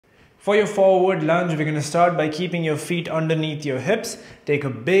For your forward lunge, we're going to start by keeping your feet underneath your hips. Take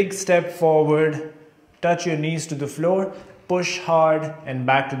a big step forward, touch your knees to the floor, push hard and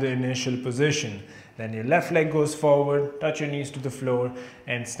back to the initial position. Then your left leg goes forward, touch your knees to the floor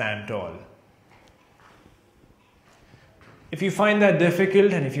and stand tall. If you find that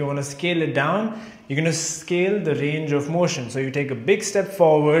difficult and if you want to scale it down, you're going to scale the range of motion. So you take a big step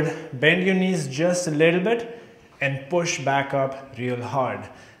forward, bend your knees just a little bit and push back up real hard.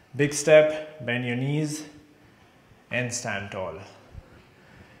 Big step, bend your knees and stand tall.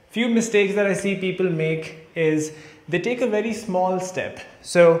 Few mistakes that I see people make is they take a very small step.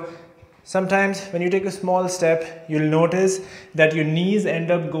 So sometimes when you take a small step, you'll notice that your knees end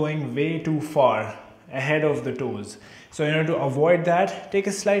up going way too far ahead of the toes. So in order to avoid that, take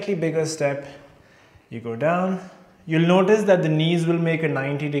a slightly bigger step. You go down. You'll notice that the knees will make a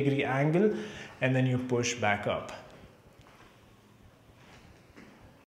 90-degree angle and then you push back up.